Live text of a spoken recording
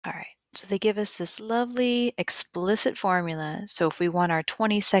All right, so they give us this lovely explicit formula. So if we want our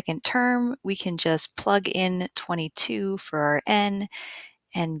 22nd term, we can just plug in 22 for our n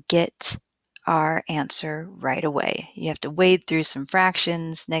and get our answer right away. You have to wade through some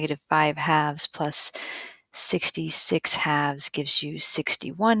fractions. -5 halves plus 66 halves gives you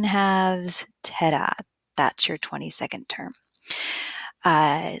 61 halves. Ta-da! That's your 22nd term.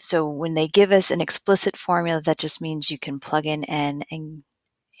 So when they give us an explicit formula, that just means you can plug in n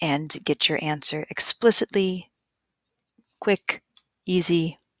and get your answer explicitly, quick,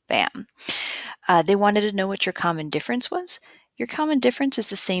 easy, bam. They wanted to know what your common difference was. Your common difference is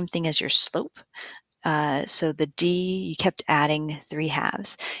the same thing as your slope. So the d, you kept adding 3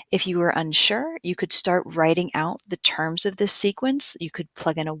 halves. If you were unsure, you could start writing out the terms of this sequence. You could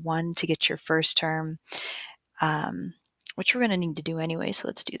plug in a 1 to get your first term, which we're going to need to do anyway, so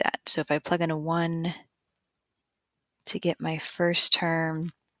let's do that. So if I plug in a 1 to get my first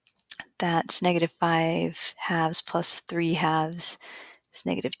term, that's -5 halves plus 3 halves is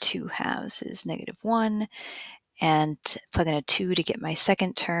 -2 halves is -1. And plug in a 2 to get my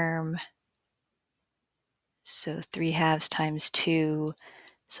second term. So 3 halves times 2,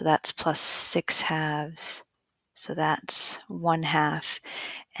 so that's plus 6 halves. So that's 1 half.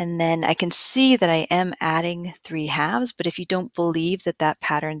 And then I can see that I am adding 3 halves, but if you don't believe that that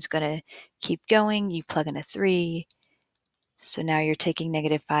pattern's going to keep going, you plug in a 3. So now you're taking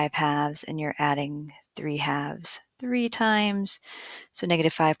 -5 halves and you're adding 3 halves 3 times. So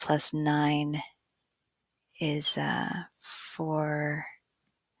 -5 plus 9 is 4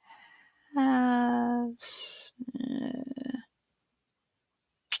 halves.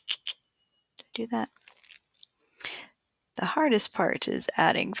 Do that. The hardest part is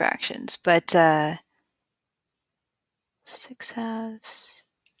adding fractions, but 6 halves.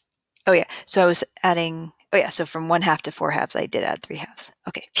 Oh yeah, so I was adding, oh yeah, so from 1 half to 4 halves, I did add 3 halves.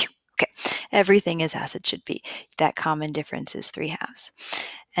 Okay, phew, okay. Everything is as it should be. That common difference is 3 halves.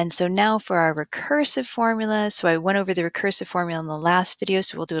 And so now for our recursive formula, so I went over the recursive formula in the last video,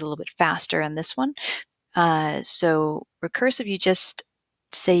 so we'll do it a little bit faster on this one. So recursive, you just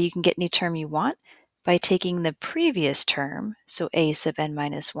say you can get any term you want by taking the previous term, so a sub n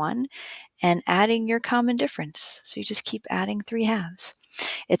minus 1, and adding your common difference. So you just keep adding 3 halves.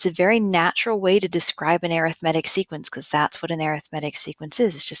 It's a very natural way to describe an arithmetic sequence because that's what an arithmetic sequence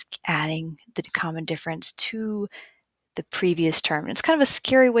is. It's just adding the common difference to the previous term. And it's kind of a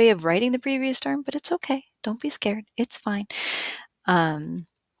scary way of writing the previous term, but it's okay. Don't be scared. It's fine.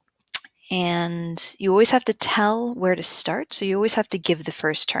 And you always have to tell where to start. So you always have to give the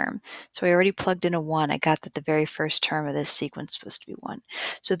first term. So I already plugged in a 1. I got that the very first term of this sequence is supposed to be 1.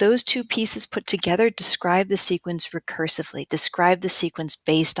 So those two pieces put together describe the sequence recursively, describe the sequence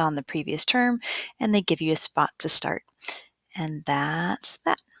based on the previous term, and they give you a spot to start. And that's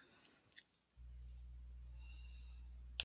that.